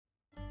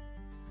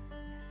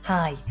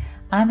Hi,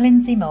 I'm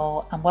Lindsay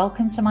Moore and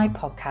welcome to my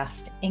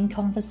podcast, In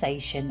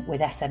Conversation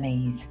with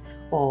SMEs,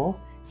 or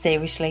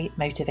Seriously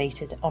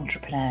Motivated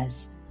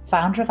Entrepreneurs.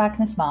 Founder of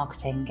Agnes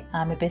Marketing,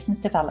 I'm a business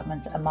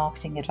development and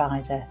marketing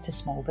advisor to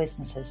small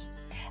businesses.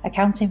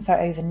 Accounting for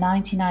over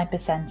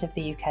 99% of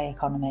the UK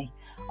economy,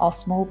 our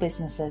small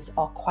businesses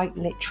are quite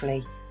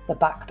literally the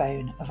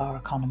backbone of our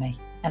economy.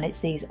 And it's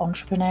these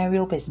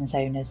entrepreneurial business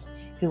owners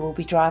who will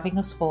be driving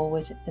us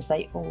forward as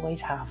they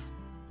always have.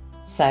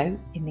 So,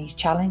 in these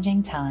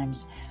challenging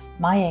times,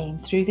 my aim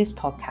through this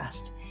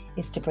podcast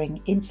is to bring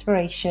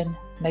inspiration,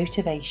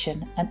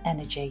 motivation, and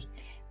energy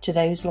to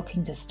those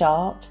looking to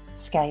start,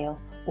 scale,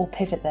 or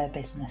pivot their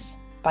business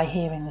by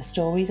hearing the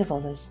stories of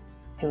others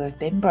who have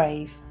been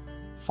brave,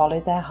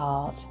 followed their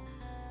heart,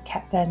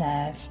 kept their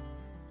nerve,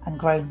 and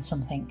grown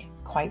something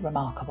quite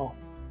remarkable.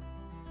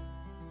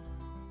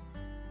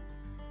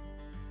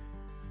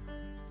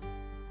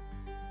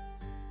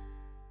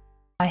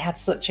 I had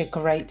such a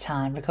great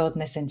time recording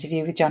this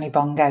interview with Jonny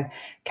Bongo,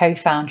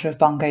 co-founder of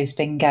Bongo's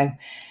Bingo.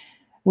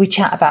 We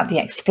chat about the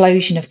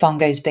explosion of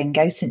Bongo's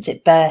Bingo since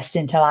it burst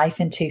into life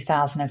in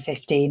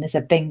 2015 as a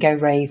bingo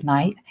rave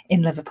night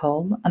in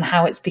Liverpool and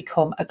how it's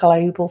become a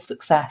global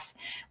success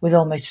with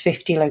almost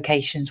 50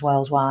 locations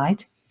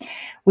worldwide.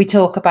 We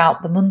talk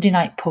about the Monday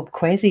night pub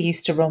quiz he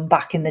used to run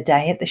back in the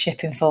day at the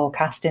Shipping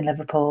Forecast in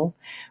Liverpool,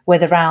 where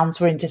the rounds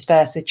were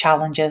interspersed with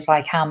challenges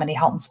like how many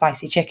hot and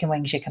spicy chicken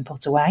wings you can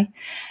put away.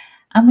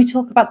 And we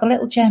talk about the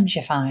little gems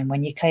you find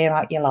when you clear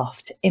out your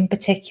loft, in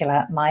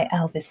particular my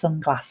Elvis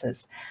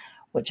sunglasses,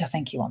 which I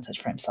think he wanted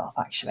for himself,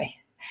 actually.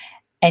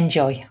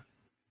 Enjoy.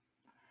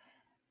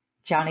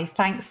 Jonny,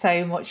 thanks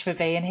so much for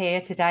being here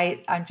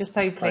today. I'm just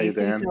so pleased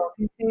to be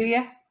talking to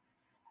you.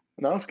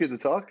 No, it's good to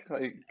talk.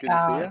 Good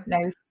to see you.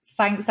 No,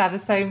 thanks ever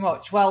so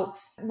much. Well,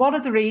 one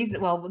of the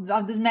reasons,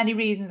 there's many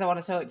reasons I want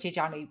to talk to you,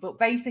 Jonny, but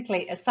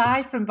basically,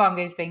 aside from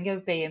Bongo's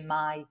Bingo being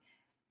my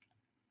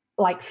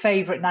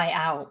favourite night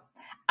out,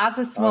 as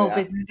a small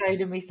business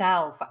owner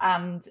myself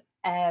and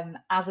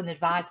as an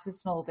advisor to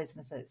small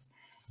businesses,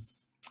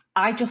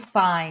 I just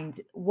find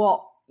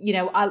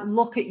I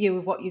look at you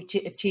with what you've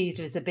achieved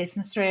as a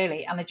business,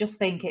 really, and I just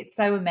think it's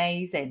so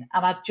amazing.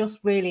 And I'm just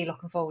really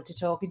looking forward to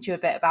talking to you a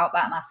bit about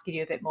that and asking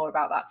you a bit more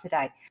about that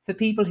today. For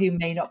people who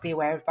may not be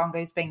aware of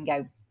Bongo's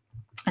Bingo,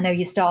 I know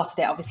you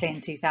started it obviously in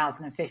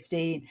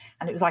 2015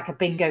 and it was like a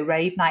bingo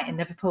rave night in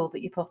Liverpool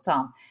that you put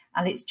on.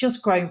 And it's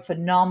just grown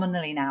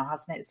phenomenally now,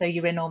 hasn't it? So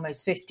you're in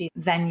almost 50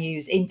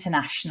 venues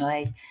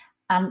internationally.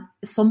 And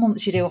some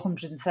months you do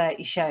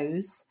 130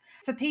 shows.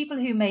 For people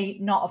who may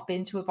not have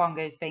been to a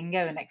Bongo's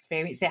Bingo and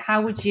experienced it,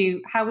 how would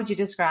you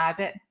describe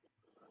it?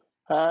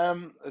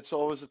 It's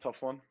always a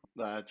tough one.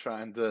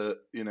 Trying to,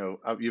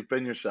 you've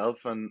been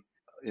yourself and,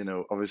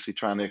 obviously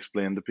trying to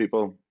explain to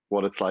people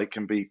what it's like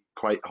can be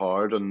quite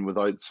hard, and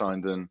without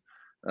sounding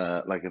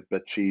like a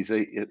bit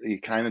cheesy,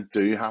 you kind of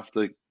do have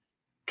to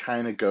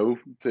kind of go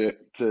to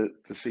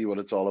see what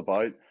it's all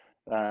about.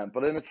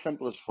 But in its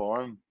simplest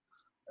form,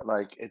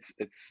 like it's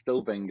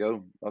still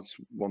bingo. That's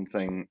one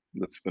thing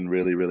that's been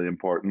really, really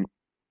important,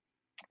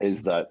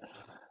 is that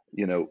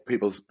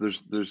people's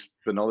there's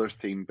been other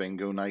theme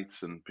bingo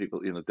nights and people,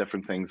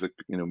 different things like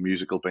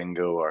musical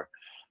bingo or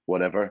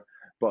whatever,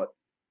 but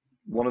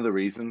one of the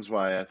reasons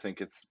why I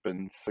think it's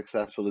been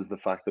successful is the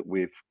fact that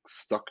we've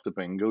stuck to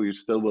bingo. You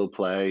still will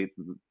play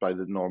by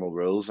the normal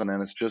rules, and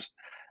then it's just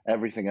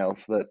everything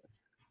else that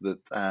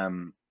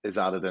is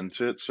added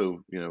into it.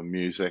 So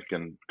music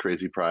and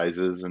crazy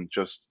prizes and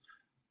just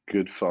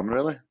good fun,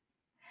 really.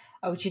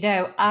 Oh, do you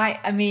know,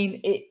 I mean,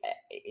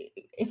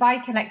 if I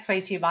can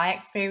explain to you my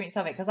experience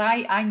of it, because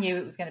I knew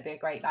it was going to be a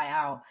great night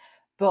out,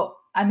 but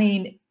I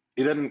mean,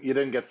 you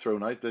didn't get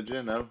thrown out, did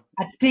you? No,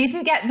 I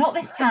didn't get, not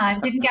this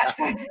time. Didn't get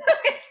thrown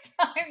this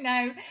time,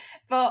 no.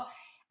 But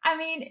I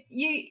mean,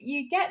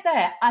 you get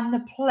there and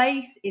the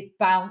place is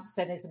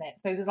bouncing, isn't it?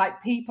 So there's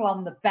like people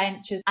on the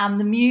benches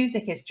and the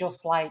music is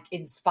just like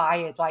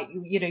inspired. Like,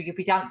 you'll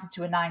be dancing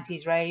to a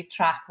 90s rave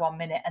track 1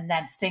 minute and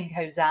then sing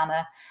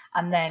Hosanna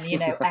and then,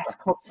 S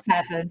Club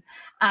 7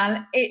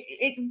 and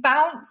it's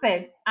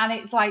bouncing and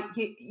it's like,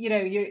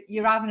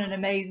 you're having an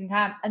amazing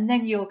time. And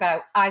then you'll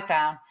go eyes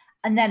down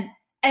and then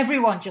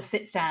everyone just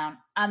sits down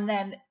and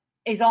then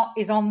is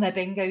on their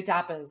bingo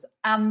dabbers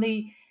and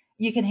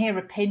you can hear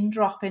a pin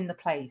drop in the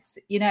place,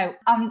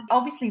 and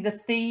obviously the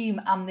theme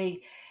and the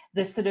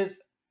sort of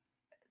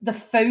the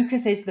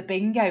focus is the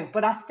bingo.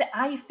 But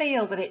I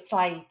feel that it's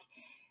like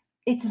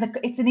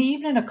it's an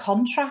evening of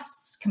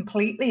contrasts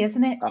completely,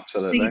 isn't it?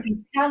 Absolutely. So you'll be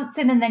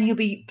dancing and then you'll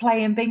be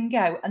playing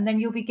bingo and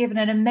then you'll be given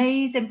an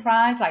amazing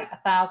prize like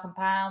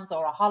 £1,000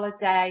 or a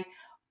holiday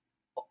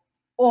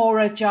or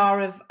a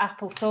jar of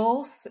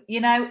applesauce.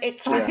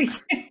 It's like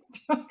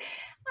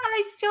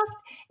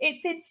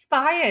it's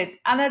inspired,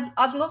 and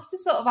I'd love to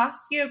sort of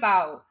ask you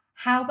about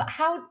how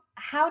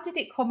did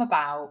it come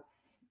about,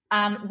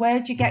 and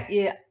where'd you get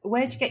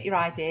your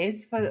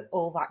ideas for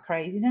all that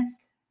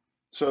craziness?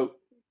 So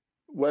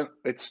when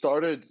it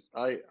started,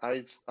 I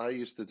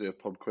used to do a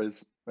pub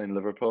quiz in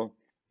Liverpool,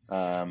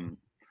 and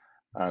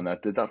I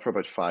did that for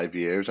about 5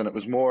 years, and it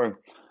was more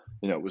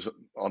it was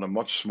on a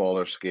much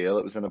smaller scale.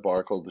 It was in a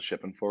bar called the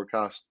Shipping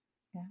Forecast,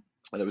 Yeah.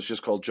 and it was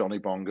just called Jonny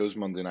Bongo's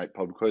Monday Night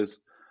Pub Quiz.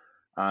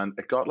 And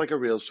it got like a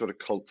real sort of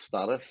cult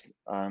status.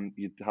 And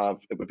it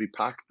would be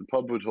packed. The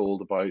pub would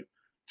hold about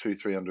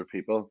 300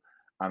 people,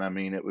 and I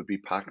mean, it would be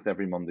packed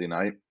every Monday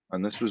night.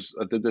 And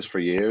I did this for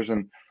years,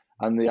 and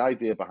the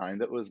idea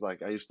behind it was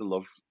like I used to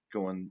love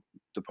going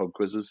to pub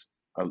quizzes.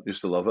 I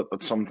used to love it,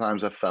 but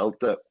sometimes I felt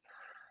that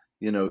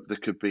they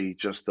could be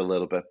just a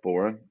little bit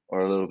boring or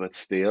a little bit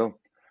stale.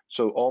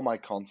 So all my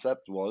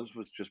concept was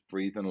just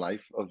breathing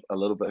life of a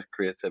little bit of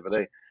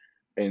creativity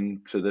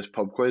into this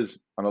pub quiz,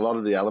 and a lot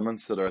of the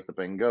elements that are at the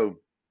bingo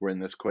were in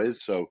this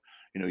quiz. So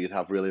you'd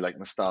have really like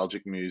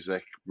nostalgic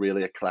music,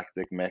 really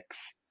eclectic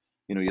mix.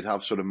 You'd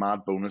have sort of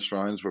mad bonus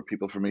rounds where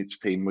people from each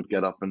team would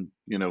get up and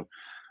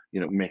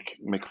make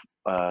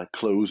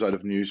clothes out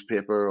of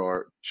newspaper,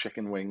 or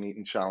chicken wing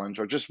eating challenge,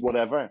 or just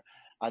whatever.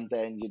 And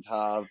then you'd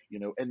have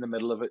in the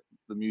middle of it,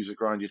 the music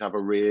round, you'd have a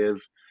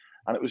rave,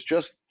 and it was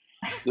just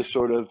the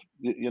sort of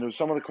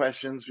some of the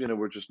questions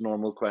were just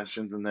normal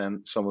questions, and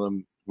then some of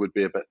them would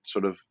be a bit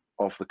sort of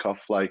off the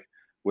cuff, like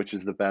which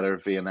is the better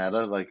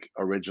Viennetta, like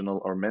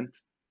original or mint.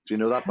 Do you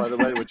know that, by the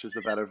way? Which is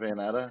the better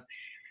Viennetta?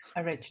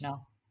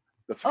 Original.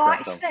 That's the Oh,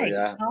 correct answer. actually,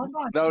 Yeah. oh,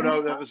 no, No, yes,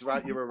 no, that was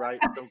right. You were right.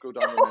 Don't go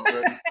down the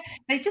mint route.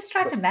 they just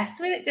tried to mess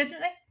with it, didn't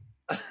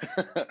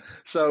they?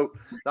 So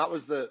that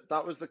was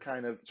the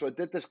kind of, so I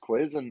did this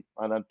quiz, and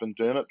I'd been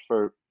doing it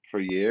for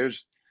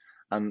years,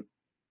 and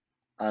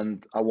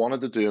I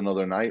wanted to do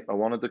another night. I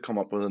wanted to come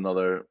up with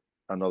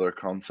another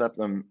concept,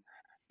 and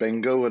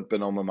bingo had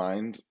been on my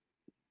mind,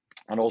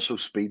 and also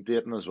speed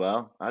dating as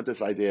well. I had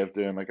this idea of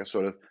doing like a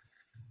sort of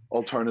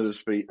alternative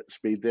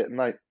speed dating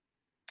night.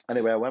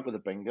 Anyway, I went with a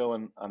bingo,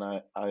 and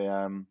I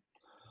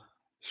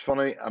it's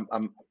funny.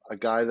 I'm a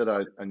guy that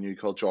I knew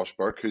called Josh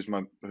Burke, who's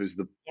my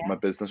Yeah.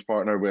 business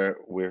partner.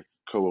 We're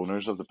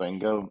co-owners of the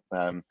bingo.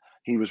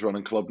 He was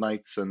running club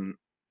nights in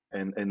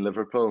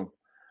Liverpool,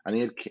 and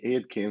he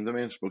had came to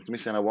me and spoke to me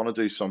saying, I want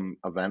to do some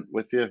event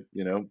with you.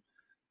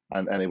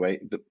 And anyway,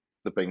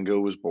 the bingo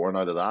was born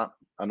out of that,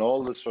 and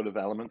all the sort of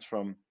elements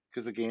from,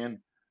 because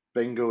again,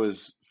 bingo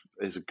is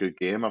a good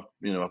game.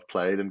 I've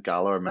played in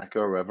Gala or Mecca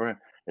or wherever.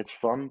 It's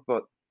fun,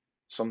 but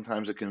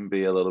sometimes it can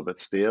be a little bit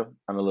stale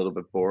and a little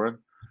bit boring.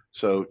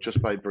 So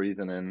just by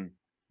breathing in,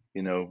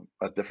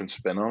 a different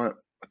spin on it,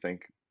 I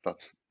think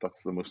that's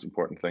the most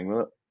important thing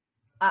with it.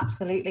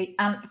 Absolutely.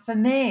 And for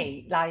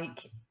me,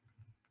 like,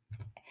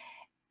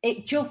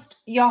 it just,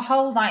 your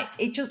whole night,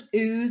 it just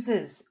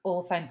oozes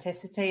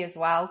authenticity as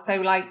well. So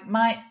like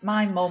my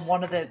mum,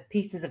 one of the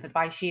pieces of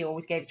advice she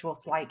always gave to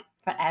us, like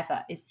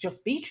forever, is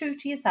just be true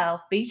to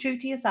yourself. Be true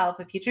to yourself.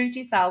 If you're true to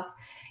yourself,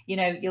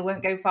 you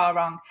won't go far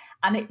wrong.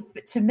 And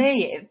to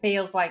me, it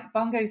feels like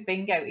Bongo's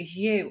Bingo is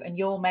you and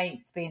your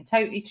mates being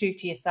totally true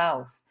to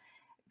yourself,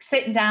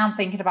 sitting down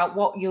thinking about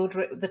what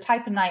the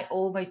type of night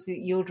almost that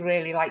you'd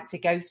really like to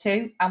go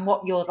to, and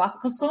what you'd laugh,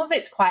 because some of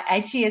it's quite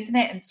edgy, isn't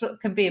it, and so it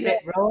can be a bit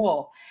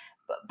raw,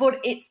 but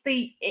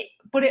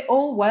it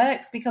all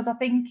works, because I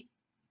think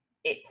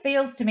it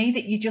feels to me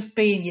that you're just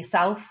being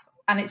yourself,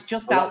 and it's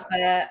just out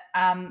there.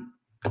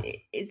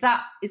 Is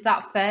that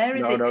fair?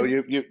 No,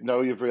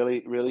 no, you've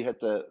really hit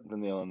the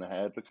nail on the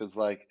head, because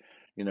like,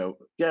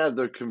 yeah,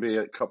 there can be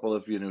a couple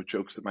of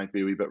jokes that might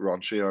be a wee bit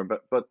raunchy,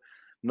 but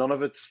none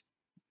of it's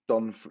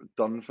done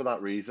for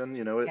that reason.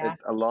 Yeah,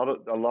 A lot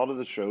of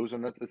the shows,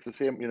 and it's the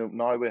same.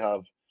 Now we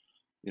have,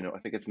 I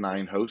think it's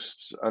 9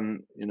 hosts,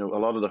 and a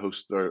lot of the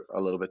hosts are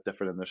a little bit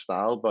different in their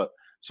style, but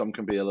some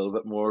can be a little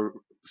bit more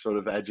sort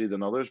of edgy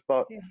than others.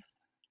 But yeah,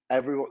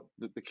 everyone,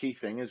 the key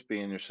thing is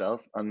being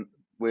yourself, and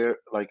we're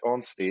like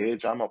on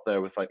stage, I'm up there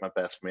with like my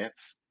best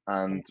mates,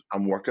 yeah, and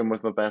I'm working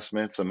with my best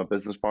mates and my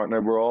business partner.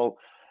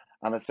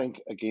 And I think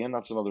again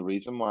that's another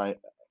reason why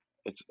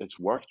it's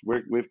worked.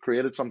 We've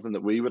created something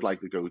that we would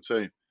like to go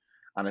to,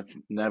 and it's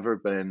never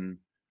been,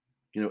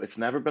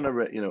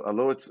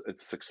 although it's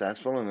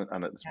successful,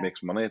 and it yeah,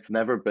 makes money, it's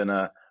never been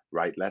a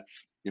right.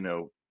 Let's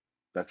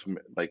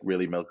like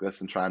really milk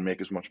this and try and make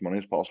as much money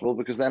as possible,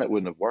 because then it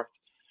wouldn't have worked.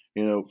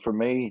 For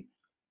me,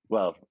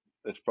 well,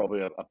 it's probably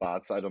a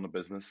bad side on a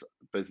business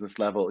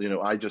level.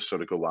 I just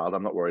sort of go wild.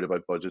 I'm not worried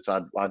about budgets.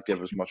 I'd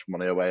give as much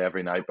money away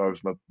every night. But I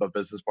was my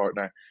business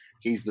partner.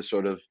 He's the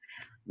sort of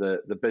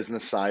the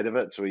business side of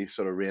it. So he's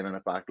sort of reining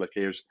it back. Like,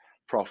 here's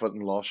profit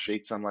and loss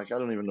sheets. I'm like, I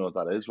don't even know what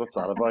that is. What's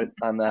that about?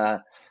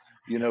 And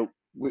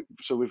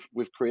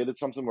we've created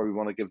something where we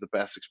want to give the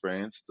best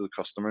experience to the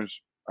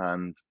customers,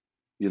 and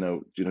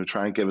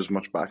try and give as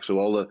much back. So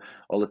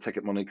all the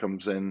ticket money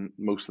comes in.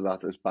 Most of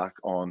that is back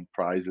on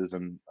prizes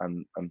and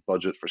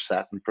budget for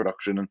set and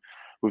production, and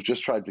we've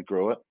just tried to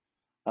grow it.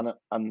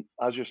 And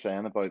as you're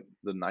saying about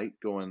the night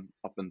going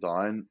up and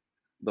down,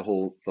 the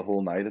whole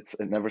night,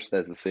 it never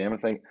stays the same. I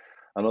think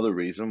another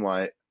reason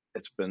why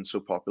it's been so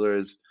popular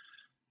is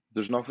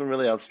there's nothing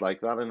really else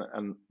like that,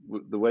 and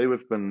the way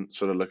we've been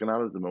sort of looking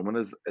at it at the moment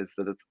is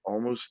that it's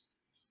almost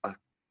a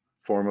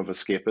form of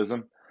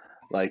escapism.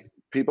 Like,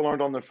 people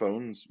aren't on their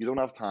phones. You don't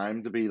have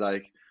time to be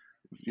like,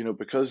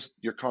 because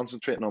you're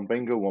concentrating on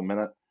bingo 1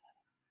 minute,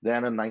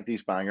 Then a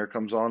 90s banger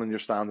comes on and you're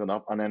standing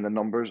up, and then the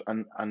numbers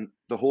and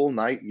the whole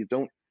night you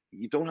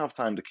don't have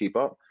time to keep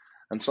up.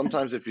 And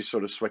sometimes if you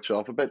sort of switch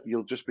off a bit,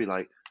 you'll just be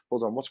like,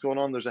 hold on, what's going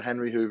on? There's a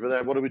Henry Hoover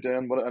there. What are we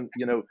doing? What, and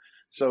you know,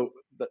 so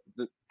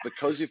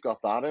because you've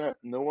got that in it,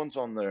 no one's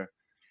on their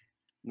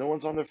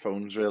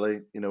phones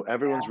really. You know,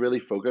 everyone's really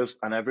focused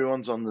and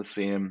everyone's on the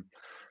same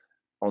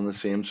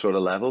sort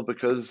of level,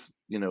 because,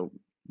 you know,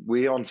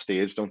 we on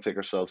stage don't take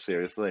ourselves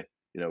seriously.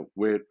 You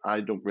know, I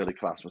don't really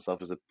class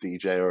myself as a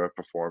DJ or a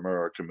performer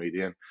or a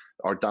comedian.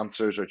 Our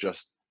dancers are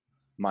just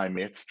my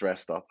mates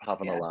dressed up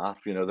having a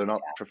laugh. You know, they're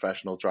not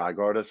professional drag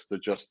artists. They're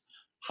just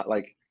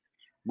like,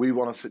 we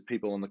want to sit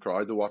people in the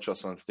crowd to watch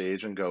us on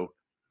stage and go,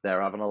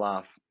 they're having a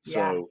laugh.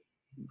 Yeah. So,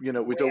 you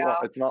know, we don't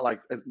want, it's not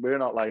like, we're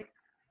not like,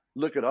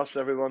 look at us,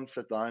 everyone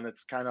sit down.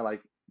 It's kind of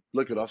like,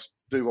 look at us,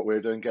 do what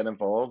we're doing, get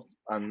involved.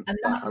 And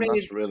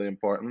that's really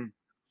important.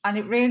 And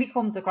it really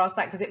comes across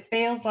that, because it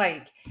feels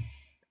like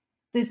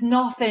there's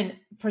nothing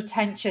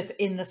pretentious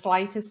in the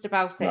slightest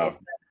about it. No.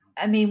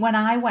 I mean, when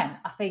I went,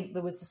 I think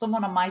there was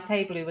someone on my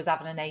table who was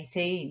having an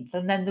 18th,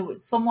 and then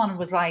someone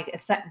was like,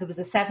 there was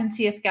a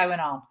 70th going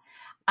on,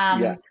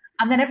 and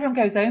then everyone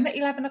goes home at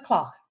 11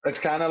 o'clock. It's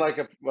kind of like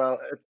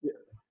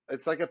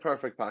it's like a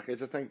perfect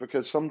package, I think,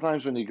 because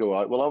sometimes when you go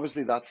out, well,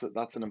 obviously that's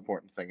an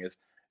important thing, is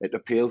it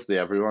appeals to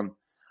everyone,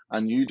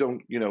 and you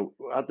don't, you know,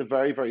 at the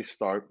very, very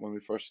start when we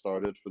first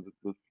started for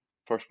the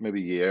first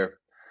maybe year,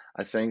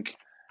 I think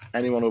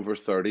anyone over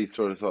 30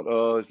 sort of thought,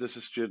 oh, is this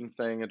a student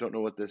thing? I don't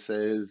know what this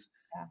is.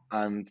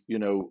 And, you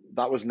know,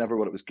 that was never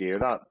what it was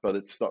geared at. But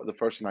the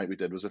first night we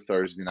did was a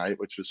Thursday night,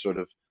 which was sort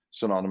of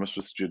synonymous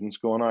with students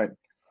going out.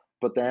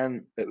 But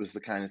then it was the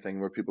kind of thing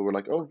where people were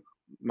like, oh,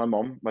 my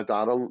mum, my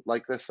dad will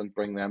like this, and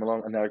bring them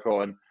along. And they're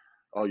going,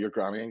 oh, your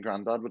granny and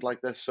granddad would like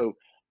this. So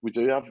we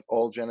do have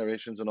all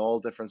generations and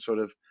all different sort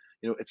of,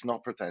 you know, it's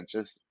not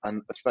pretentious.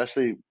 And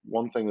especially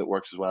one thing that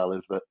works as well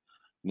is that,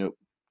 you know,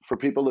 for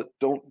people that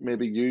don't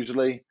maybe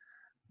usually,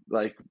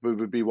 like, we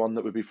would be one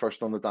that would be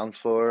first on the dance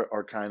floor,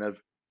 or kind of,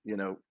 you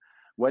know,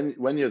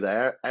 when you're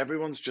there,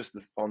 everyone's just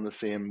on the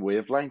same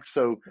wavelength.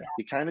 So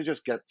you kind of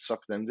just get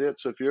sucked into it.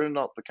 So if you're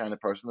not the kind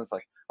of person that's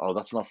like, oh,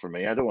 that's not for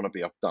me, I don't want to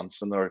be up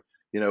dancing, or,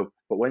 you know,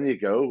 but when you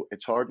go,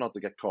 it's hard not to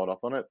get caught up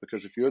on it,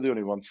 because if you're the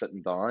only one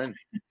sitting down,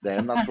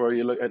 then that's where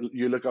you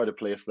look out of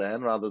place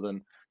then, rather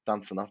than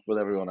dancing up with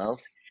everyone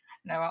else.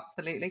 No,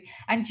 absolutely.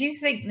 And do you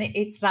think that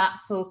it's that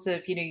sort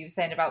of, you know, you were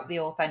saying about the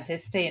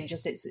authenticity and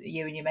just it's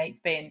you and your mates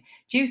being,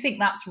 do you think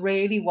that's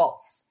really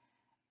what's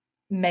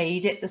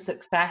made it the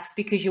success?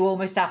 Because you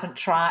almost haven't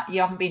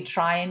been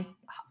trying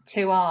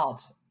too hard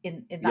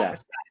in that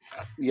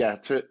respect. Yeah,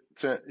 to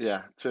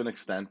an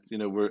extent. You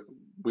know,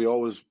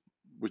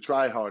 we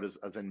try hard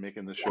as in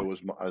making the show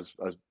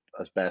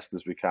as best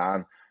as we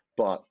can,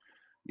 but,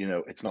 you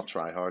know, it's not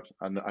try hard.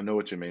 And I know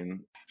what you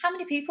mean. How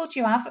many people do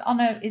you have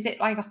is it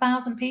like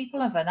 1,000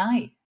 people of a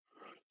night?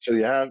 So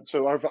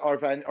so our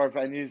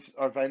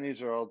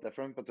venues are all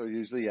different, but they're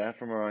usually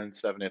from around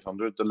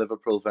 700-800. The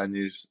Liverpool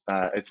venues,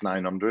 it's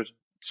 900.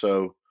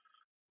 So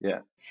yeah.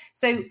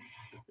 So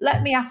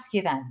let me ask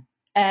you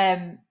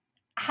then,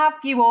 have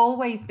you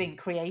always been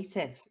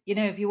creative? You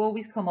know, have you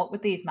always come up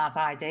with these mad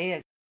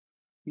ideas?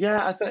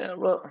 Yeah, I think,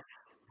 well,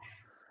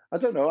 I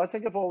don't know. I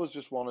think I've always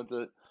just wanted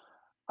to.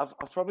 I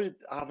probably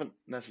haven't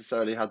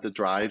necessarily had the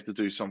drive to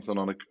do something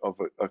on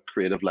a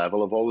creative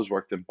level. I've always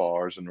worked in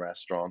bars and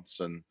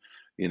restaurants and,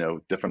 you know,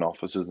 different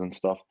offices and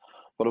stuff.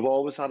 But I've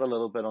always had a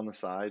little bit on the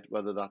side,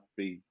 whether that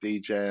be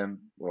DJing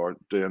or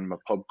doing my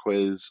pub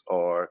quiz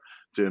or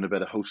doing a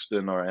bit of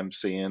hosting or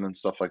MCing and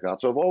stuff like that.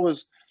 So I've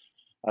always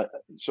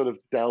sort of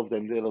delved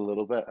into it a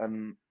little bit,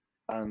 and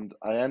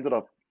I ended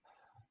up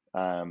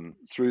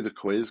through the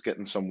quiz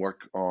getting some work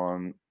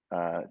on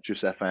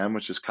Juice FM,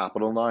 which is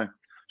Capital now.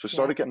 So I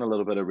started getting a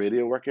little bit of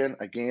radio work in.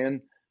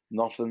 Again,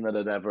 nothing that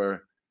I'd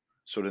ever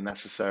sort of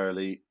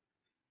necessarily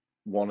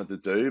wanted to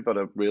do, but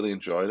I really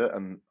enjoyed it,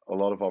 and a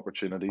lot of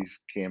opportunities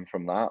came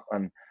from that.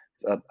 And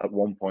at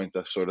one point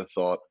I sort of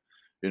thought,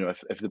 you know,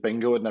 if the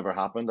bingo had never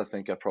happened, I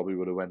think I probably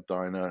would have went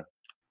down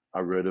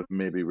a route of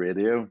maybe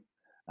radio.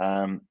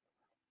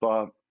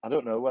 But I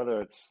don't know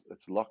whether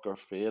it's luck or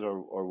fate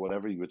or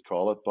whatever you would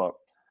call it, but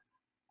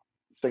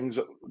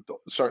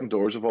certain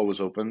doors have always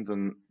opened,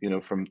 and, you know,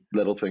 from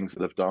little things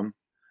that I've done,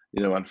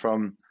 you know, and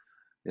from,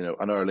 you know,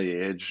 an early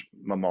age,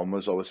 my mom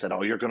was always said,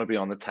 oh, you're going to be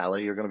on the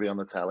telly, you're going to be on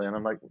the telly. And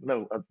I'm like,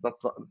 no,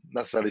 that's not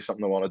necessarily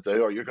something I want to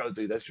do, or you're going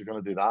to do this, you're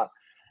going to do that.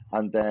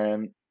 And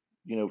then,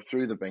 you know,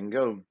 through the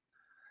bingo,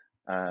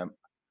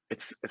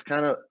 it's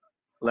kind of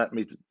let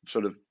me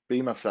sort of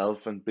be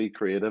myself and be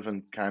creative,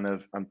 and kind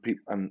of, and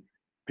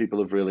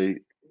people have really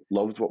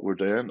loved what we're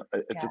doing.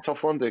 It's a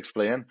tough one to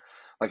explain.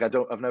 Like,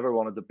 I've never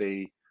wanted to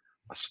be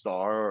a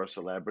star or a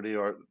celebrity,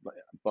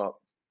 but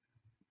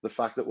the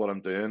fact that what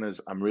I'm doing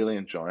is I'm really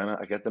enjoying it.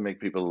 I get to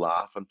make people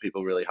laugh and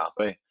people really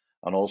happy.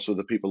 And also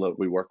the people that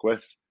we work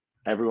with,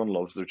 everyone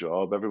loves their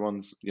job.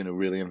 Everyone's, you know,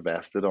 really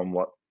invested on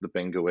what the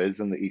bingo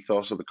is and the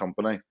ethos of the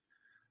company.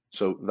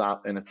 So that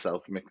in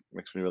itself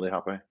makes me really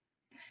happy.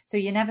 So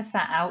you never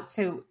set out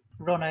to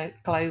run a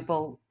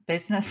global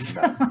business.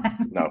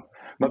 No.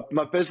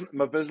 My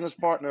business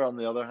partner, on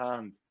the other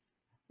hand,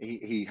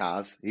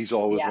 he's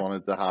always Yeah.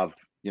 wanted to have,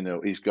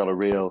 he's got a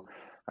real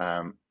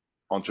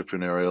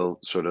entrepreneurial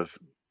sort of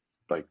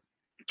like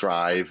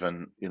drive,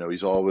 and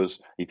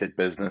he did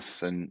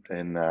business in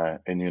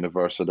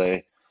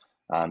university,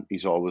 and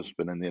he's always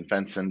been in the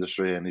events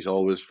industry, and he's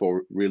always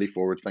really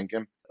forward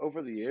thinking.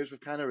 Over the years, we've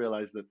kind of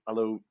realized that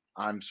although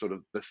I'm sort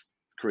of this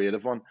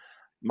creative one,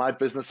 my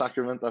business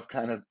acumen, I've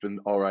kind of been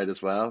all right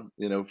as well.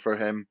 For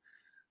him,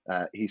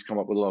 he's come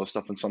up with a lot of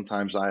stuff, and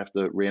sometimes I have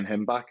to rein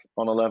him back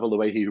on a level the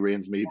way he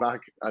reins me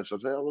back. I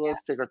should say, oh, well,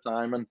 let's take our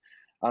time,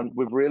 and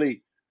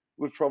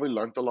we've probably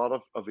learned a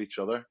lot of each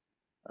other,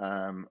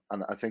 and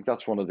I think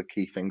that's one of the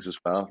key things as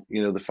well.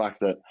 The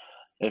fact that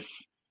if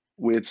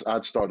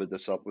I'd started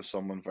this up with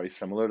someone very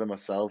similar to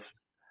myself,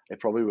 it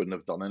probably wouldn't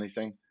have done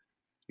anything.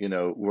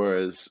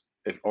 Whereas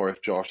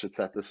if Josh had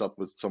set this up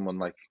with someone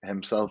like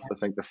himself, I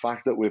think the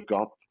fact that we've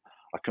got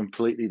a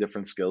completely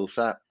different skill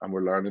set and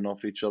we're learning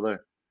off each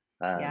other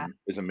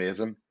is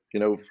amazing.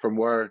 From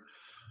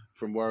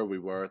where we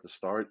were at the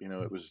start,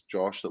 it was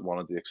Josh that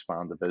wanted to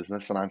expand the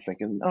business, and I'm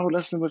thinking, oh,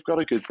 listen, we've got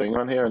a good thing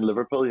on here in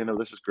Liverpool.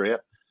 This is great.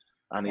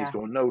 And he's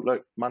going, no,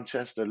 look,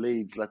 Manchester,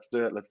 Leeds, let's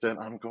do it. And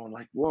I'm going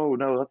like, whoa,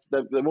 no,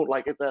 they won't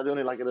like it there. They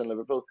only like it in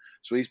Liverpool.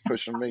 So he's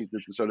pushing me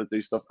to sort of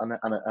do stuff, and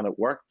it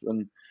worked.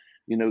 And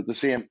the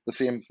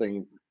same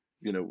thing,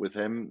 with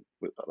him.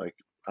 Like,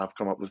 I've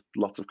come up with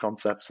lots of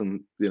concepts,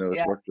 and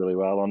it's worked really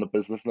well on the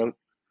business note.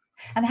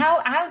 And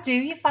how do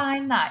you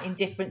find that in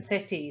different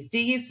cities? Do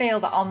you feel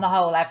that on the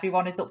whole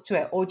everyone is up to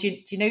it, or do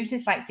you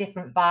notice like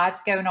different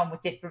vibes going on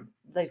with different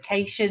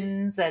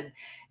locations, and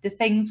do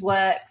things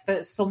work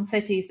for some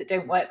cities that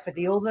don't work for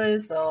the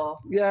others? Or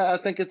I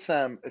think it's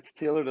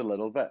tailored a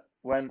little bit.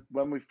 When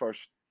we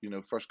first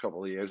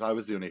couple of years, I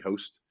was the only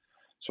host,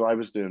 so I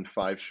was doing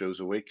 5 shows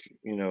a week,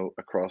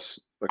 across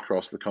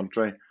the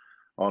country.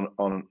 On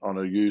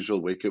a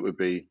usual week, it would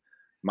be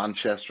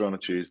Manchester on a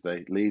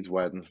Tuesday, Leeds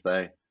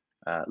Wednesday,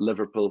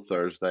 Liverpool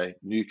Thursday,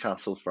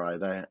 Newcastle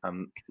Friday,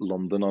 and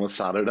London on a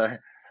Saturday.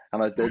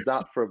 And I did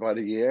that for about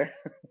a year.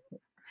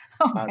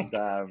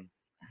 And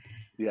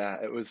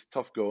it was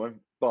tough going.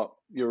 But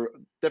your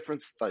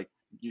difference, like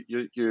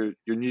your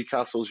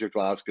Newcastles, your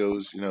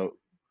Glasgows,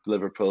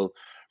 Liverpool,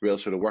 real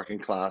sort of working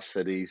class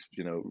cities,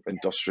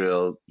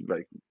 industrial,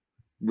 like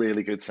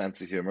really good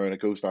sense of humor, and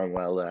it goes down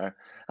well there.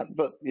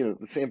 But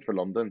the same for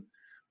London.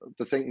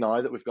 The thing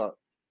now that we've got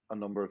a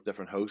number of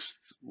different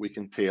hosts, we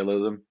can tailor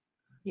them.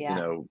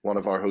 One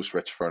of our hosts,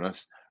 Rich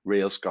Furness,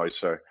 real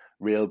Scouser,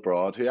 real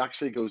broad, who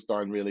actually goes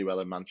down really well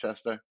in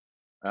Manchester.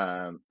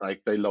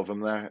 Like, they love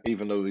him there,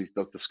 even though he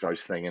does the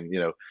Scouse thing,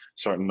 and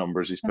certain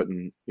numbers he's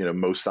putting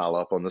Mo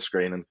Salah up on the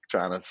screen and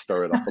trying to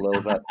stir it up a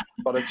little bit,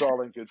 but it's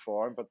all in good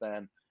form. But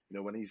then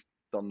when he's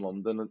done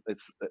London,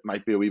 it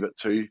might be a wee bit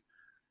too,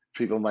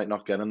 people might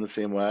not get him the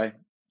same way.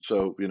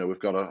 So we've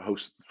got a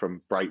host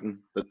from Brighton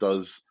that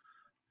does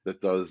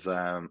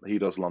he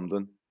does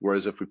London.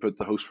 Whereas if we put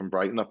the host from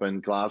Brighton up in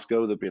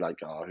Glasgow, they'd be like,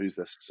 oh, who's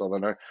this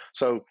southerner?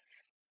 So,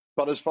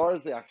 but as far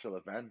as the actual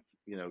event,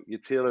 you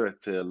tailor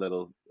it to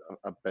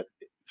a bit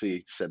to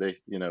each city,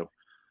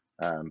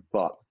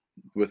 but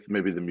with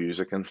maybe the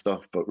music and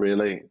stuff. But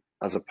really,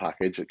 as a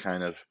package, it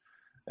kind of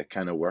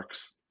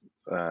works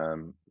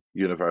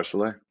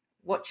universally.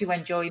 What do you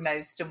enjoy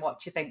most, and what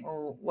do you think,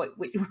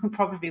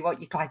 probably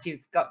what you're glad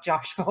you've got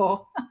Josh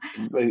for?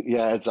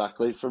 Yeah,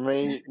 exactly. For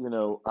me,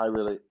 I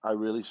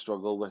really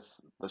struggle with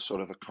the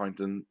sort of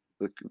accounting,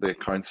 the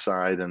account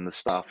side and the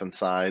staffing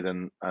side,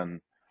 and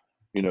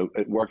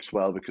it works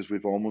well because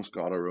we've almost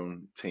got our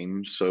own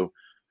teams. So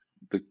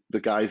the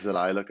guys that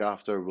I look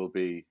after will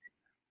be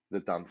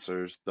the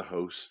dancers, the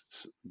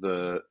hosts,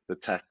 the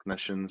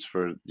technicians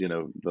for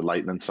the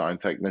lighting and sound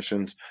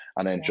technicians,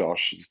 and then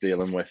Josh is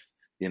dealing with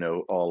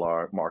all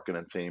our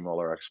marketing team, all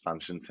our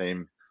expansion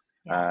team.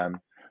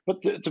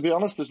 But to be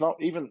honest, there's not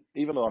even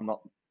though I'm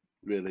not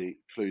really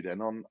clued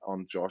in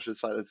on Josh's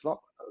side,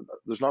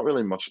 there's not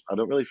really much. I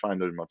don't really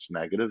find there much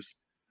negatives.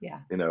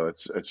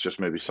 It's just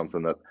maybe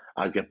something that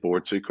I get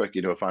bored too quick.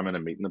 If I'm in a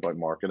meeting about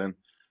marketing,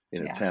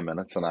 10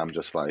 minutes, and I'm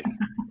just like,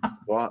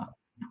 what?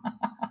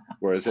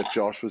 Whereas if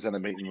Josh was in a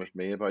meeting with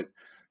me about,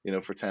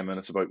 for 10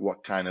 minutes about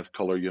what kind of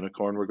color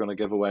unicorn we're going to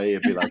give away,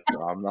 he'd be like,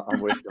 no, I'm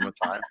wasting my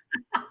time.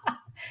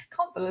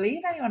 Can't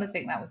believe anyone would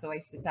think that was a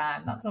waste of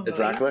time. That's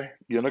unbelievable. Exactly.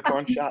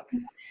 Unicorn chat.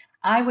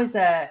 I was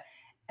a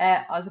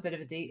bit of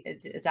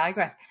a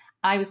digress.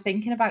 I was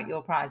thinking about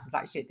your prizes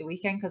actually at the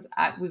weekend, because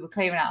we were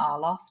clearing out our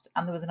loft,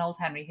 and there was an old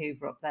Henry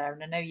Hoover up there,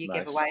 and I know you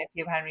give away a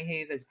few Henry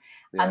Hoovers.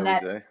 Yeah, and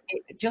then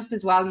just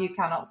as well, you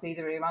cannot see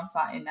the room I'm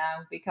sat in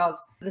now, because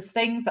there's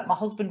things that my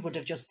husband would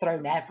have just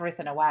thrown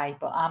everything away,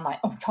 but I'm like,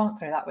 oh, we can't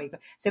throw that away.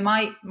 So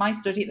my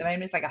study at the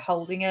moment is like a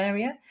holding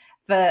area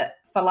for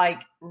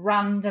like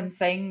random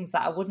things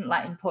that I wouldn't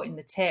let him put in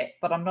the tip,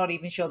 but I'm not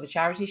even sure the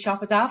charity shop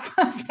would have.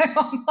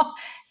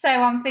 so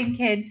I'm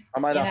thinking, I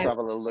might have to have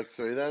a little look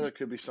through there. There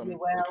could be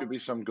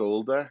some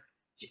gold there.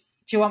 Do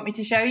you want me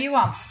to show you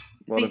one?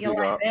 What have you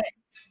got?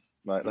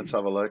 Right, let's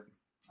have a look.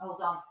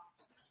 Hold on.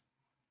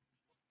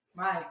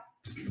 Right.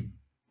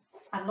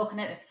 I'm looking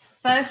at it.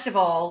 First of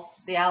all,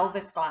 the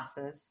Elvis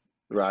glasses.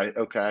 Right.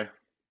 Okay.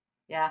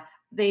 Yeah.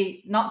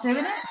 The not doing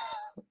it.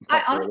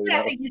 Not Honestly, really, I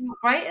no. think you're not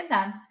great in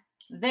them.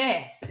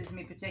 This is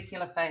my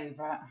particular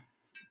favourite.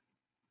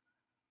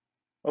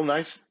 Oh,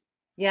 nice.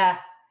 Yeah,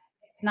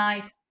 it's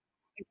nice.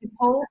 It's a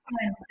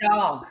porcelain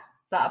dog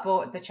that I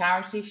bought at the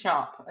charity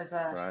shop as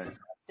a Right.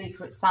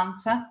 secret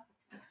Santa.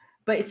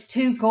 But it's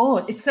too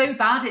good. It's so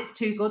bad, it's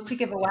too good to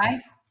give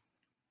away.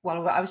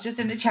 Well, I was just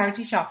in a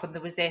charity shop and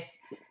there was this,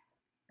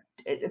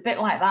 a bit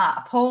like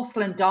that, a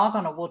porcelain dog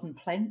on a wooden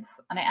plinth.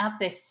 And it had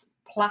this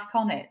plaque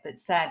on it that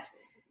said,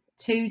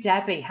 "To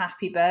Debbie,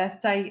 happy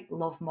birthday,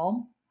 love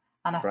mum."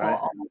 And I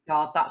thought, oh my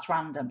God, that's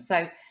random.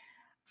 So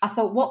I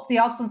thought, what's the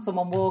odds on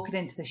someone walking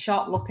into the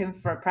shop looking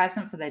for a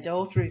present for their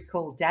daughter who's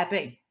called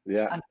Debbie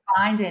and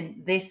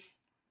finding this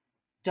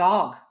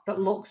dog that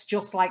looks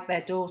just like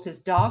their daughter's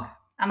dog?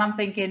 And I'm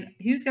thinking,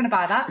 who's going to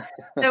buy that?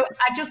 So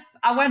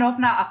I went up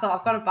now. I thought,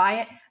 I've got to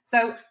buy it.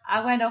 So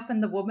I went up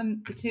and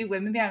the two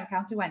women behind the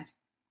counter went,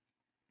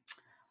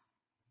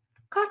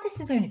 "God, this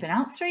has only been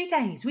out 3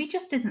 days. We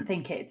just didn't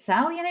think it'd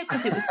sell,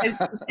 because it was so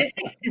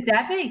specific to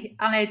Debbie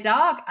and her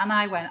dog." And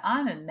I went,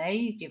 "I'm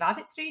amazed you've had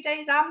it 3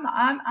 days.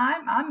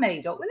 I'm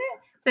made up with it."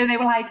 So they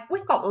were like,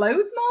 "We've got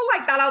loads more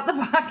like that out the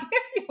back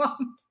if you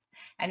want."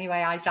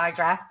 Anyway, I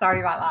digress.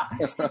 Sorry about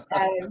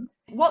that.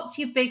 What's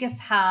your biggest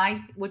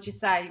high? Would you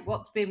say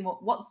what's been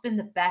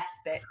the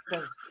best bits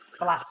of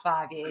the last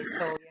 5 years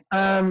for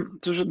you?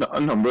 There's a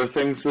number of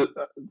things.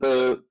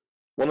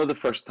 One of the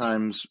first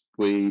times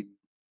we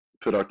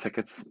put our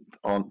tickets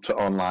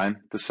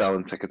online, to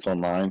selling tickets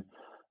online.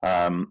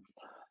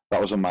 That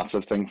was a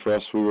massive thing for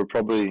us. We were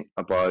probably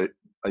about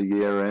a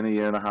year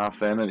and a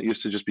half in, and it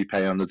used to just be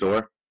pay on the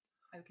door.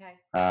 Okay.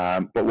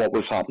 But what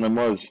was happening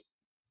was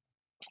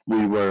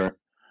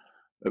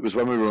it was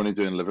when we were only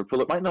doing Liverpool.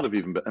 It might not have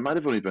even been, it might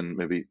have only been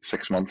maybe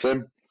 6 months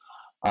in.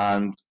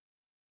 And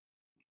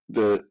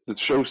the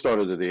show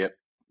started at 8,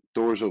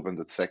 doors opened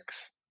at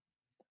 6,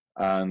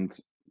 and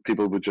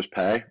people would just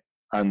pay.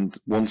 And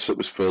once it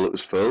was full, it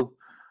was full.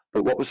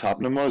 But what was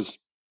happening was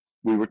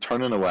we were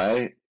turning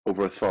away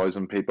over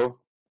 1,000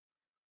 people.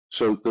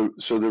 So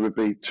there would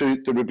be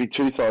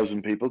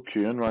 2,000 people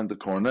queuing around the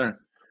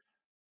corner,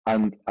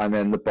 and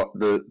then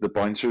the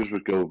bouncers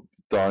would go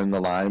down the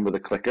line with a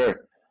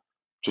clicker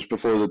just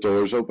before the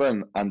doors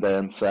open, and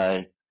then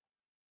say,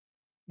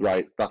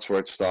 "Right, that's where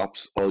it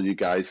stops. All you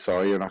guys,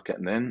 sorry, you're not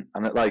getting in."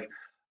 And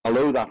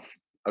although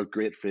that's a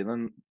great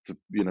feeling to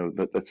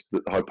that's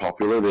how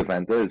popular the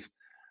event is.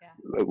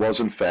 It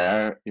wasn't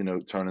fair,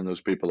 turning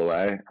those people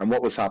away. And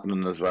what was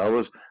happening as well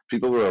was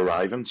people were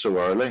arriving so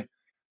early.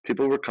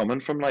 People were coming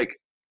from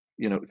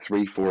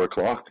 3-4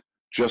 o'clock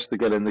just to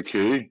get in the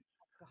queue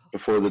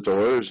before the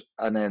doors,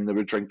 and then they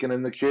were drinking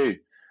in the queue.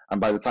 And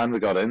by the time they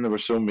got in, they were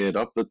so made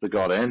up that they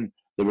got in,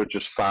 they were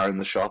just firing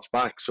the shots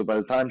back. So by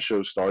the time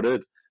show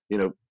started,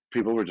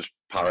 people were just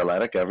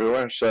paralytic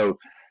everywhere. So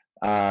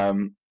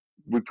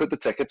we put the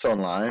tickets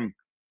online,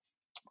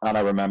 and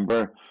I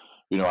remember,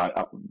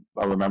 I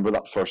remember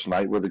that first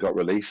night where they got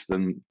released,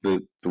 and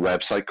the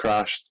website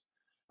crashed,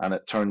 and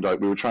it turned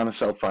out we were trying to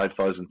sell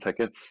 5,000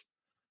 tickets,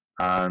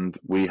 and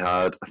we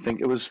had, I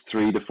think it was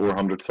 300,000 to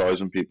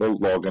 400,000 people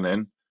logging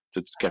in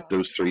to get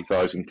those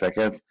 3,000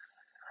 tickets.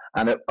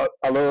 And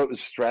although it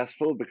was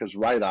stressful, because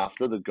right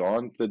after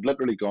they'd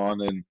literally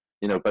gone in,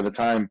 by the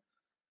time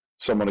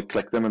someone had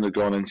clicked them and they'd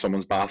gone in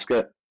someone's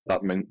basket,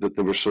 that meant that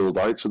they were sold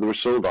out. So they were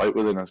sold out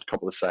within a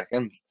couple of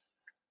seconds.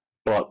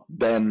 But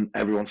then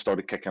everyone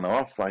started kicking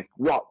off, like,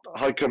 "What?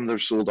 How come they're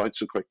sold out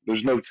so quick?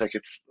 There's no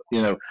tickets."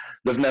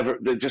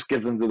 They just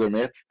give them to their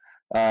mates.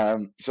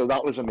 So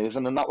that was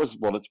amazing, and that was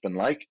what it's been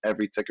like.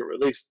 Every ticket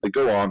release, they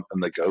go on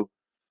and they go.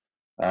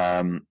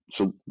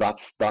 So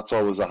that's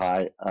always a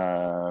high.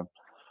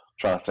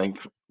 Trying to think,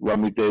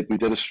 when we did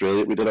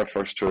Australia, we did our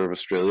first tour of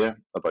Australia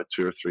about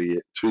 2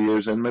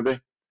 years in maybe.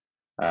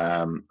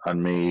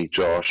 And me,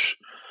 Josh,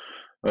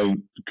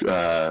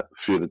 a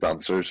few of the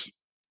dancers,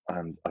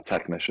 and a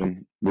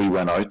technician, we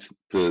went out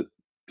to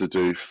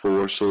do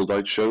 4 sold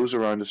out shows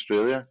around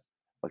Australia.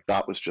 Like,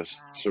 that was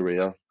just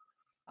surreal.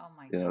 Oh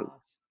my God.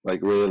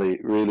 Like, really,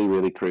 really,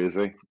 really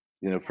crazy.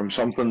 From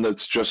something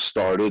that's just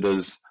started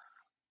as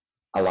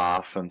a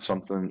laugh and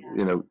something,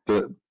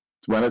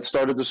 when it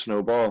started to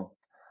snowball.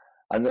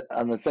 And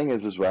the thing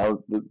is as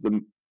well,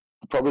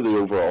 probably the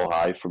overall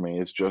high for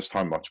me is just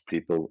how much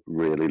people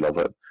really love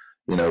it.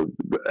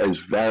 It's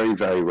very,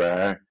 very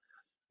rare,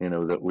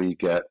 that we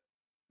get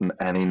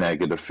any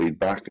negative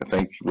feedback. I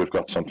think we've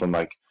got something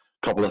like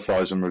a couple of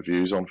thousand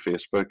reviews on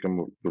Facebook,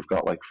 and we've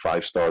got like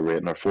 5-star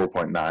rating or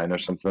 4.9 or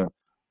something.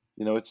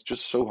 It's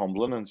just so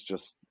humbling, and it's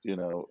just,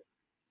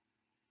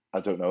 I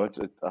don't know.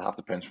 I have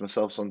to pinch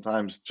myself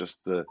sometimes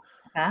just to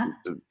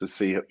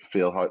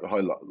feel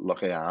how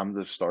lucky I am to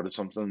have started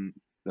something,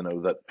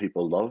 that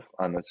people love,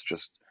 and it's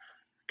just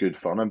good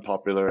fun and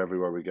popular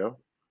everywhere we go.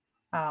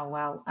 Oh,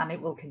 well, and it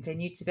will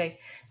continue to be.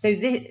 So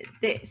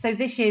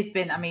this year's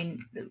been, I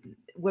mean,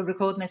 we're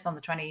recording this on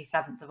the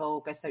 27th of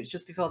August, so it's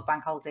just before the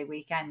bank holiday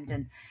weekend,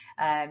 and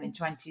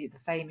the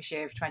famous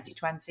year of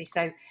 2020.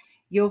 So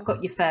you've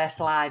got your first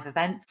live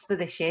events for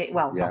this year.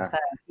 Well, Yeah. not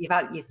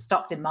first. You've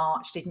stopped in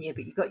March, didn't you?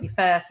 But you got your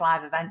first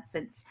live event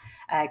since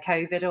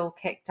COVID all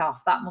kicked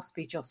off. That must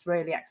be just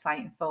really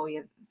exciting for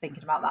you,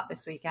 thinking about that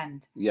this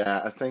weekend.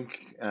 Yeah, I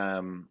think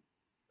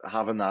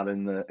having that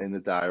in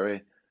the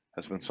diary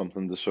has been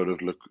something to sort of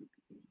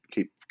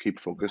keep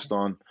focused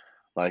on.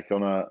 Like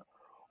on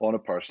a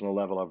personal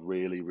level, I've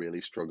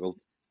really struggled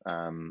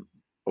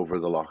over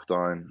the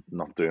lockdown,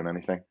 not doing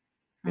anything.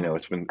 You know,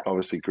 it's been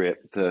obviously great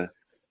to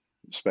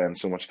spend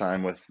so much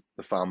time with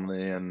the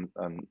family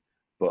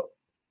but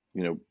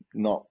you know,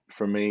 not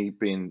for me,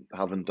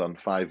 having done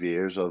 5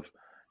 years of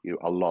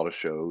a lot of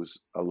shows,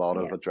 a lot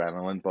of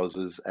adrenaline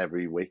buzzes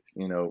every week,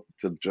 you know,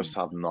 to just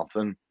have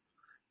nothing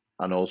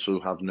and also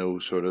have no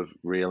sort of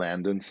real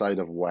end in sight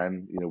of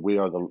when, you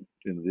know,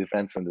 the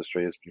events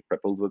industry has been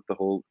crippled with the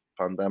whole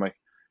pandemic.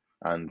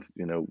 And,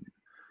 you know,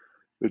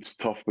 it's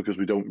tough because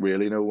we don't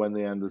really know when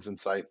the end is in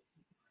sight.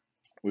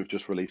 We've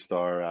just released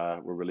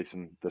we're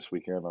releasing this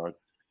weekend our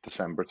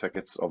December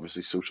tickets,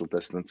 obviously social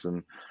distance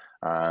and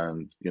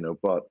you know,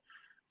 but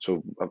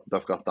so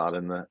I've got that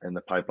in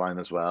the pipeline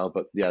as well.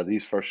 But yeah,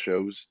 these first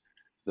shows,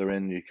 they're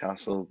in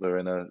Newcastle. They're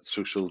in a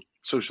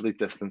socially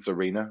distanced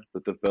arena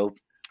that they've built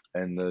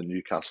in the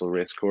Newcastle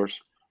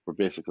racecourse, where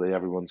basically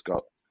everyone's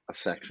got a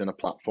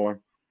platform.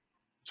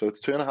 So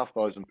it's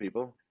 2,500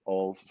 people,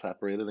 all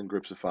separated in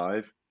groups of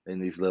 5 in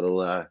these little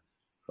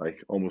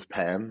like almost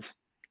pens.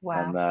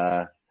 Wow.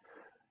 And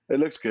it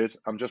looks good.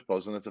 I'm just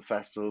buzzing. It's a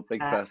festival,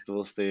 big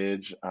festival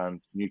stage,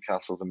 and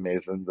Newcastle's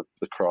amazing.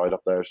 The crowd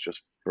up there is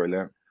just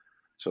brilliant.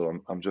 So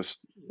I'm just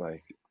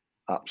like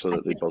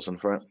absolutely buzzing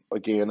for it.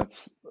 Again,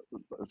 it's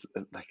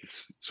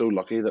so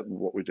lucky that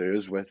what we do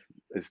is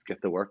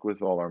get to work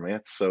with all our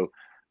mates. So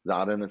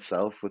that in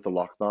itself, with the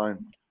lockdown,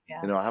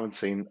 you know,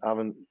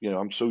 you know,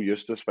 I'm so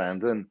used to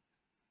spending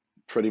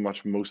pretty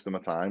much most of my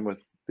time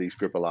with these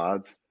group of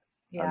lads.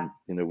 Yeah. And,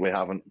 you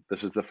know,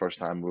 this is the first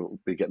time we'll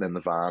be getting in the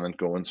van and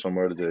going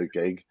somewhere to do a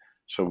gig.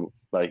 So,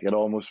 like, it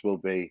almost will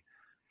be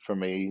for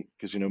me,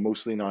 because, you know,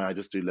 mostly now I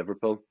just do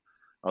Liverpool.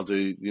 I'll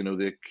do, you know,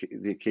 the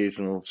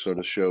occasional sort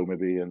of show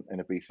maybe in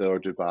Ibiza or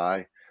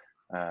Dubai.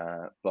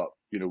 But,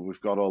 you know,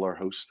 we've got all our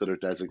hosts that are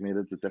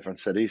designated to different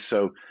cities.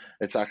 So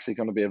it's actually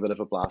going to be a bit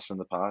of a blast from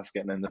the past,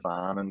 getting in the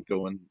van and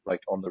going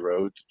like on the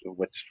road,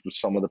 which was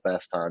some of the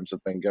best times of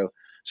bingo,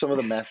 some of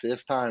the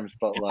messiest times,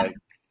 but like,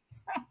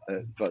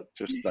 but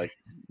just like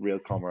real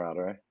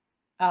camaraderie.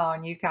 Oh,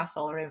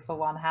 Newcastle are in for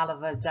one hell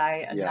of a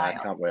day and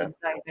night on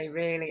Sunday. They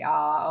really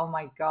are. Oh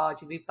my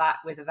God, you'll be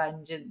back with a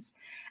vengeance.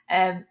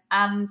 And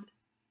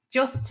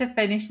just to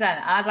finish then,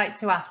 I'd like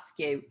to ask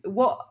you,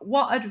 what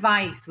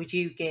advice would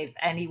you give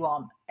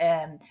anyone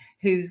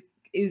who's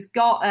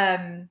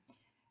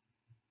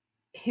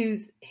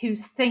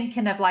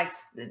thinking of, like,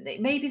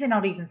 maybe they're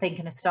not even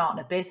thinking of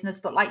starting a business,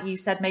 but like you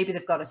said, maybe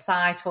they've got a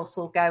side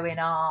hustle going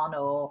on,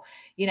 or,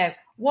 you know,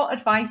 what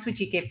advice would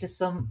you give to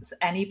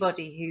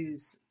anybody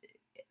who's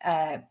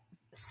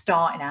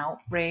starting out,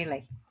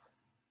 really?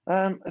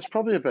 It's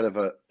probably a bit of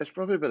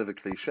a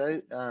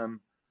cliche,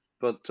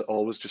 but to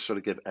always just sort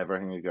of give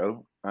everything a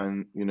go,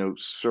 and, you know,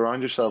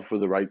 surround yourself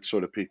with the right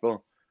sort of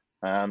people.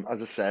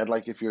 As I said,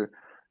 like if you're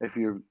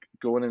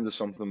going into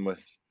something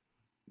with,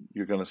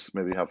 you're going to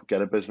maybe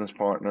get a business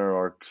partner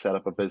or set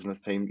up a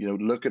business team, you know,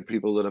 look at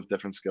people that have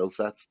different skill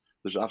sets.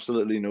 There's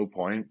absolutely no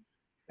point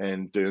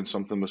in doing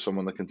something with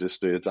someone that can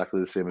just do exactly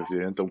the same as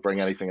you and don't bring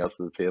anything else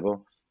to the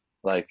table.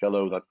 Like,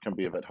 although that can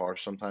be a bit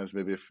harsh sometimes,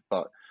 maybe,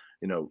 but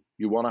you know,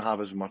 you want to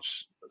have as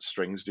much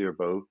strings to your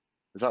bow.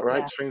 Is that right?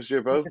 Yeah. Strings to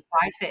your bow?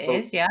 It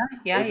is, yeah.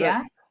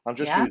 I'm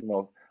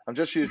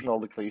just using all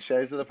the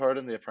cliches that I've heard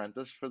in The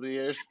Apprentice for the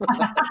years.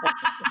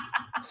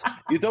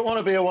 You don't want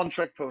to be a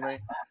one-trick pony.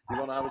 You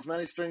want to have as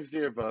many strings to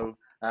your bow,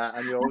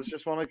 and you always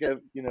just want to give,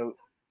 you know,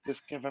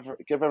 just give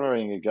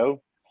everything a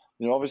go.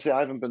 You know, obviously I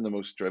haven't been the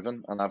most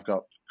driven, and I've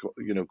got,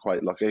 you know,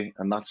 quite lucky,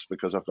 and that's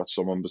because I've got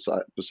someone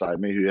beside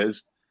me who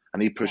is,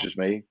 and he pushes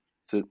me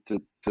to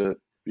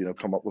you know,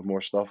 come up with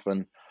more stuff.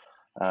 And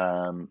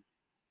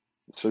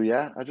so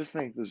yeah, I just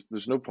think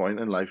there's no point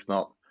in life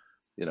not,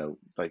 you know,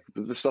 like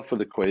the stuff for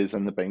the quiz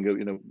and the bingo,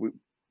 you know,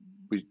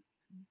 we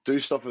do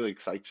stuff that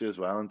excites you as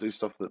well, and do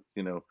stuff that,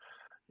 you know,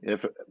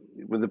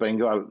 with the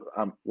bingo,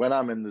 when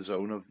I'm in the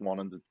zone of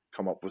wanting to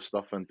come up with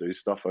stuff and do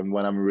stuff, and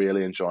when I'm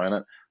really enjoying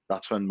it,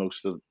 that's when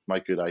most of my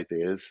good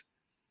ideas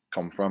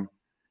come from,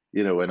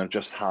 you know, and I'm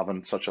just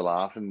having such a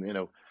laugh, and, you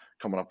know,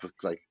 coming up with,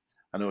 like,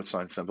 I know it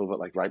sounds simple, but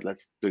like, right,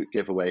 let's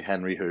give away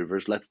Henry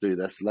Hoovers. Let's do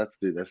this.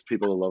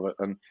 People will love it.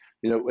 And,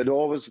 you know,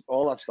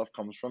 all that stuff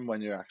comes from when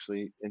you're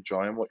actually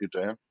enjoying what you're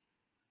doing.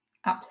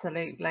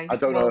 Absolutely. I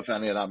don't know if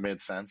any of that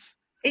made sense.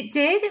 It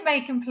did. It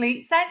made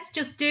complete sense.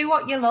 Just do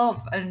what you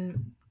love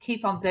and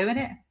keep on doing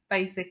it,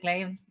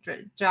 basically, and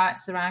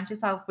surround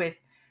yourself with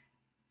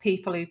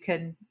people who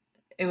can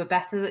are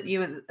better than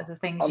you at the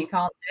things you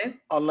can't do.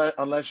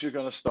 Unless you're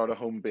going to start a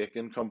home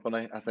baking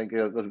company. I think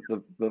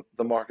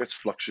the market's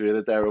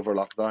fluctuated there over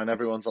lockdown.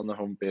 Everyone's on the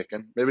home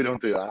baking. Maybe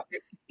don't do that.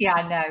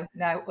 Yeah,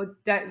 no,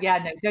 don't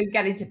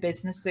get into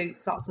business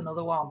suits. That's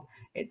another one.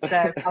 It's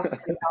probably not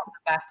the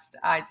best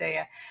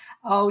idea.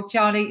 Oh,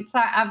 Jonny,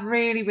 I've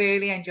really,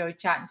 really enjoyed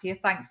chatting to you.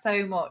 Thanks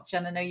so much.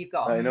 And I know you've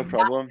got a no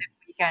problem. massive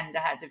weekend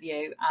ahead of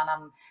you.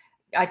 And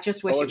I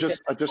just wish I've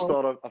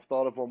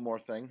thought of one more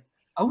thing.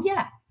 Oh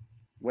yeah.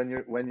 When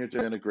you're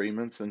doing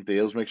agreements and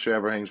deals, make sure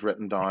everything's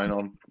written down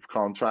on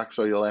contracts,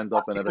 or you'll end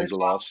up in a big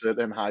lawsuit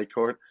in High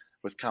Court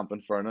with Camp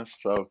 & Furnace.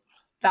 So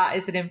that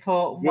is an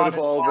important one. Would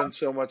have all been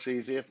so much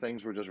easier if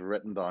things were just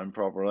written down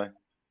properly.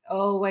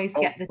 Always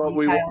get the but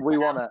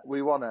detail.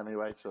 we won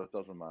anyway, so it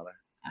doesn't matter.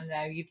 I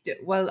know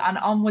well, and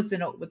onwards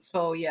and upwards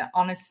for you.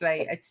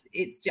 Honestly,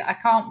 it's I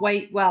can't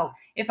wait. Well,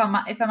 if I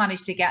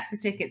manage to get the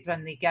tickets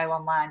when they go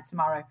online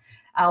tomorrow,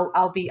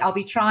 I'll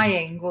be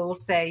trying. We'll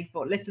see.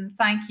 But listen,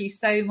 thank you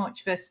so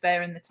much for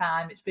sparing the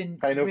time. It's been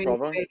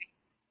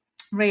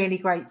really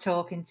great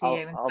talking to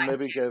you. I'll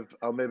maybe give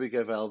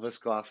Elvis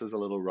glasses a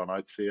little run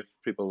out, see if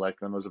people like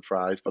them as a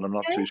prize, but I'm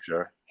not too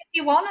sure. If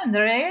you want them,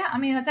 they're here. I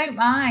mean, I don't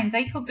mind.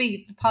 They could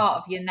be part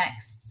of your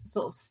next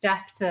sort of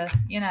step to,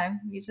 you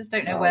just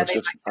don't know where they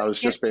I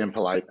was just being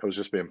polite.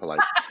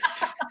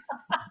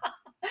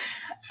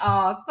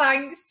 Oh,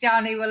 thanks,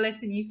 Jonny. Well,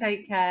 listen, you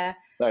take care.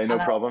 No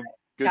problem.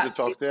 Good to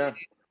talk to you.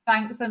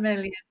 Thanks a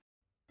million.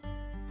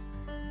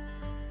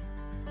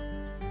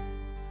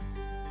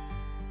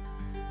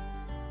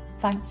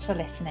 Thanks for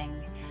listening.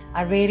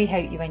 I really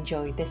hope you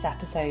enjoyed this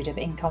episode of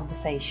In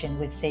Conversation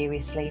with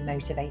Seriously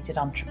Motivated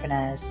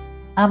Entrepreneurs.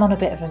 I'm on a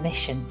bit of a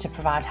mission to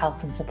provide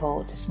help and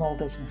support to small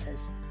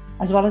businesses.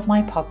 As well as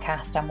my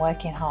podcast, I'm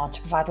working hard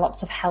to provide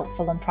lots of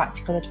helpful and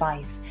practical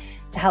advice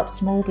to help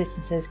small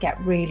businesses get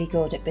really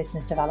good at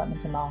business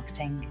development and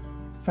marketing.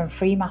 From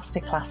free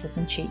masterclasses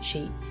and cheat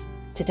sheets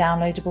to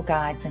downloadable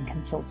guides and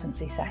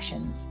consultancy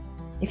sessions.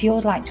 If you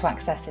would like to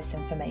access this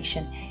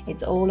information,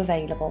 it's all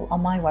available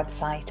on my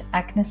website,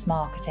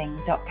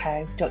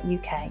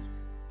 agnesmarketing.co.uk.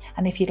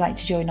 And if you'd like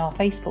to join our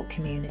Facebook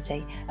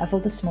community of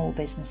other small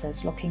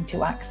businesses looking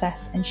to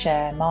access and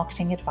share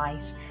marketing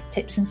advice,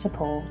 tips and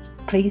support,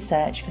 please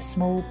search for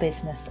Small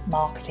Business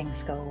Marketing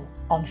School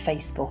on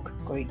Facebook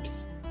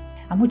groups.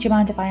 And would you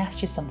mind if I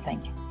asked you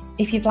something?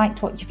 If you've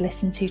liked what you've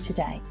listened to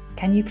today,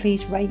 can you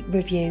please rate,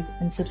 review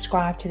and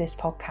subscribe to this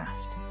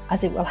podcast,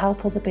 as it will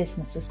help other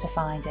businesses to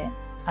find it.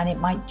 And it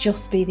might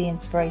just be the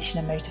inspiration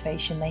and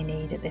motivation they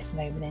need at this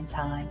moment in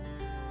time.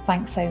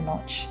 Thanks so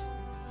much.